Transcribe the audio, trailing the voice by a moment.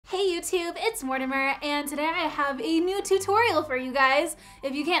YouTube, it's Mortimer, and today I have a new tutorial for you guys.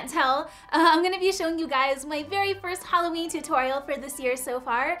 If you can't tell, I'm going to be showing you guys my very first Halloween tutorial for this year so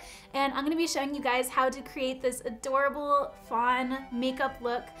far, and I'm going to be showing you guys how to create this adorable fawn makeup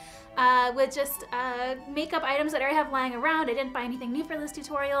look with just makeup items that I have lying around. I didn't buy anything new for this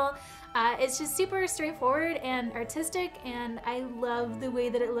tutorial. It's just super straightforward and artistic, and I love the way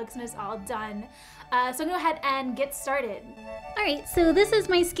that it looks and it's all done. So I'm gonna go ahead and get started. Alright, so this is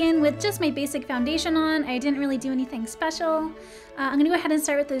my skin with just my basic foundation on. I didn't really do anything special. I'm gonna go ahead and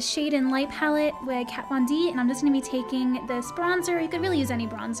start with the Shade and Light palette with Kat Von D, and I'm just gonna be taking this bronzer. You could really use any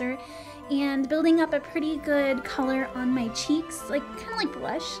bronzer, and building up a pretty good color on my cheeks, like kind of like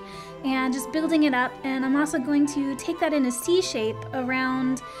blush, and just building it up. And I'm also going to take that in a C shape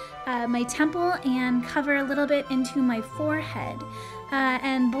around my temple and cover a little bit into my forehead.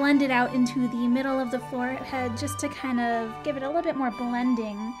 And blend it out into the middle of the forehead just to kind of give it a little bit more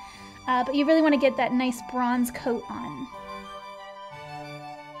blending. But you really want to get that nice bronze coat on.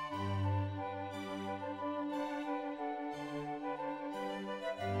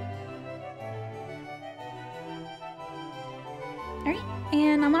 Alright,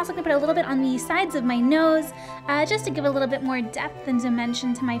 and I'm also going to put a little bit on the sides of my nose, just to give a little bit more depth and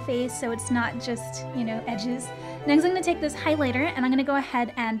dimension to my face so it's not just, you know, edges. Next I'm going to take this highlighter and I'm going to go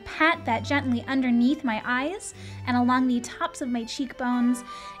ahead and pat that gently underneath my eyes and along the tops of my cheekbones.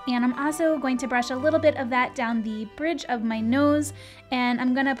 And I'm also going to brush a little bit of that down the bridge of my nose, and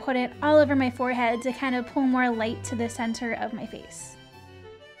I'm going to put it all over my forehead to kind of pull more light to the center of my face.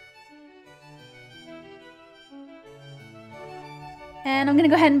 And I'm going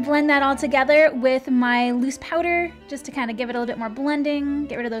to go ahead and blend that all together with my loose powder just to kind of give it a little bit more blending,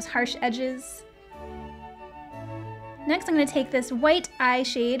 get rid of those harsh edges. Next, I'm going to take this white eye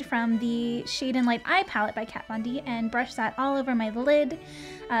shade from the Shade and Light Eye palette by Kat Von D and brush that all over my lid,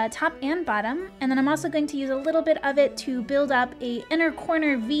 top and bottom. And then I'm also going to use a little bit of it to build up a inner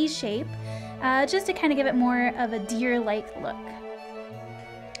corner V shape, just to kind of give it more of a deer-like look.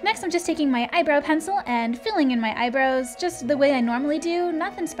 Next, I'm just taking my eyebrow pencil and filling in my eyebrows just the way I normally do,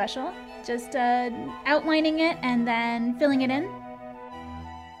 nothing special. Just outlining it and then filling it in.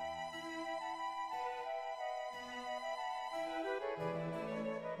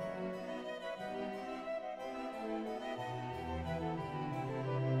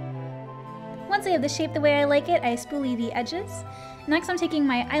 Once I have the shape the way I like it, I spoolie the edges. Next, I'm taking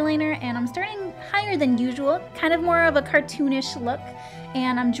my eyeliner and I'm starting higher than usual, kind of more of a cartoonish look,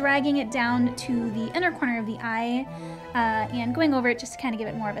 and I'm dragging it down to the inner corner of the eye and going over it just to kind of give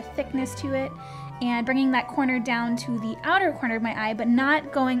it more of a thickness to it, and bringing that corner down to the outer corner of my eye, but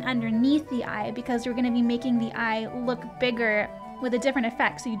not going underneath the eye because we're going to be making the eye look bigger with a different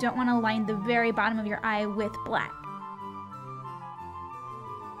effect, so you don't want to line the very bottom of your eye with black.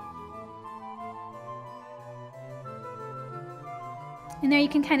 And there you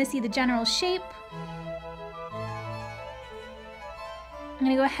can kind of see the general shape. I'm going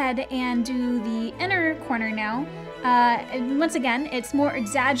to go ahead and do the inner corner now. And once again, it's more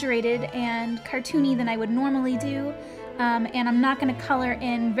exaggerated and cartoony than I would normally do. And I'm not going to color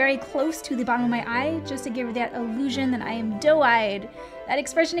in very close to the bottom of my eye, just to give that illusion that I am doe-eyed. That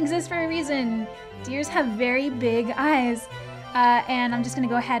expression exists for a reason. Deers have very big eyes. And I'm just going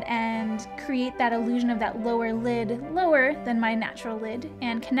to go ahead and create that illusion of that lower lid, lower than my natural lid,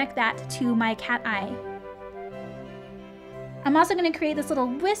 and connect that to my cat eye. I'm also going to create this little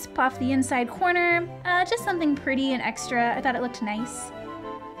wisp off the inside corner, just something pretty and extra. I thought it looked nice.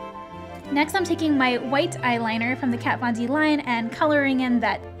 Next, I'm taking my white eyeliner from the Kat Von D line and coloring in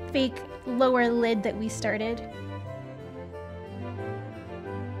that fake lower lid that we started.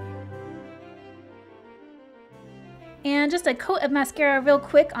 And just a coat of mascara real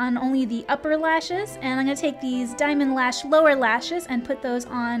quick on only the upper lashes, and I'm going to take these Diamond Lash lower lashes and put those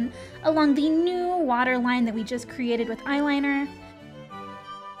on along the new waterline that we just created with eyeliner.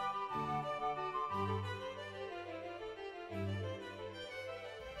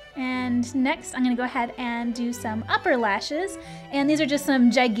 And next I'm going to go ahead and do some upper lashes, and these are just some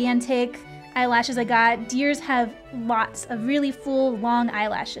gigantic eyelashes I got. Deers have lots of really full long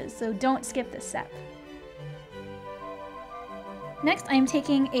eyelashes, so don't skip this step. Next, I'm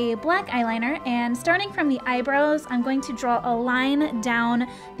taking a black eyeliner, and starting from the eyebrows, I'm going to draw a line down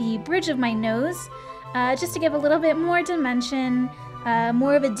the bridge of my nose, just to give a little bit more dimension,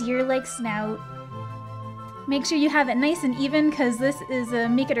 more of a deer-like snout. Make sure you have it nice and even, because this is a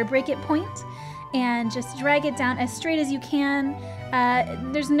make it or break it point, and just drag it down as straight as you can.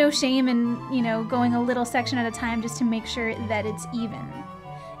 There's no shame in, you know, going a little section at a time just to make sure that it's even.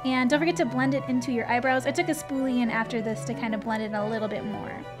 And don't forget to blend it into your eyebrows. I took a spoolie in after this to kind of blend it a little bit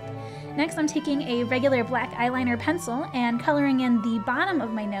more. Next, I'm taking a regular black eyeliner pencil and coloring in the bottom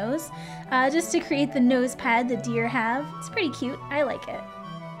of my nose just to create the nose pad that deer have. It's pretty cute. I like it.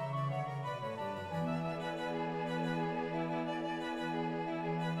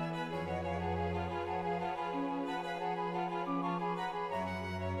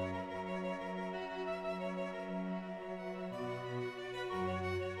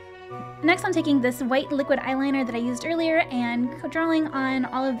 Next, I'm taking this white liquid eyeliner that I used earlier and drawing on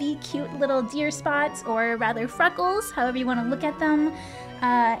all of the cute little deer spots, or rather freckles, however you want to look at them.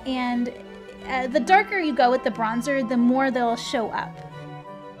 The darker you go with the bronzer, the more they'll show up.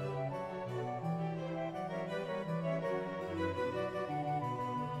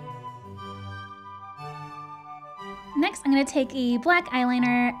 Next, I'm going to take a black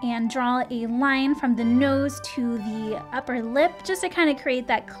eyeliner and draw a line from the nose to the upper lip, just to kind of create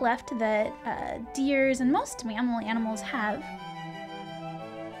that cleft that deers and most mammal animals have.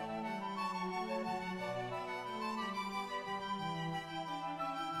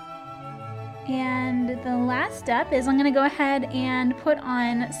 And the last step is I'm going to go ahead and put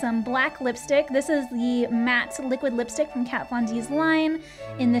on some black lipstick. This is the matte liquid lipstick from Kat Von D's line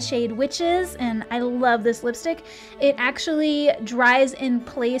in the shade Witches, and I love this lipstick. It actually dries in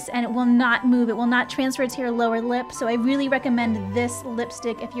place and it will not move. It will not transfer to your lower lip, so I really recommend this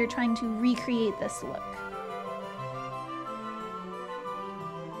lipstick if you're trying to recreate this look.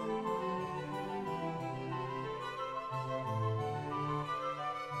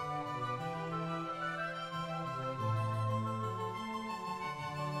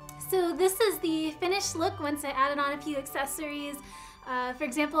 So this is the finished look once I added on a few accessories. For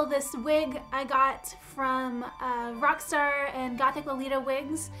example, this wig I got from Rockstar and Gothic Lolita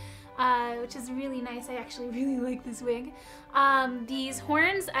wigs, which is really nice. I actually really like this wig. These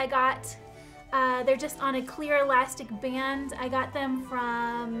horns I got, they're just on a clear elastic band. I got them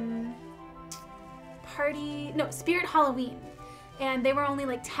from Spirit Halloween, and they were only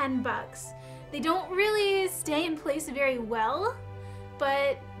like 10 bucks. They don't really stay in place very well,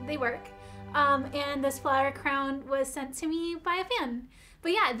 but they work. And this flower crown was sent to me by a fan.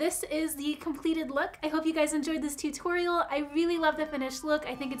 But yeah, this is the completed look. I hope you guys enjoyed this tutorial. I really love the finished look.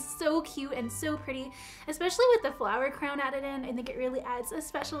 I think it's so cute and so pretty, especially with the flower crown added in. I think it really adds a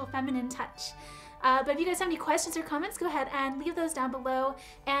special feminine touch. But if you guys have any questions or comments, go ahead and leave those down below.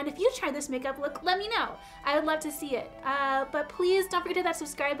 And if you tried this makeup look, let me know. I would love to see it. But please don't forget to hit that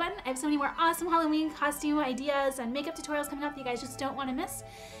subscribe button. I have so many more awesome Halloween costume ideas and makeup tutorials coming up that you guys just don't want to miss.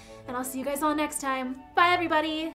 And I'll see you guys all next time. Bye, everybody!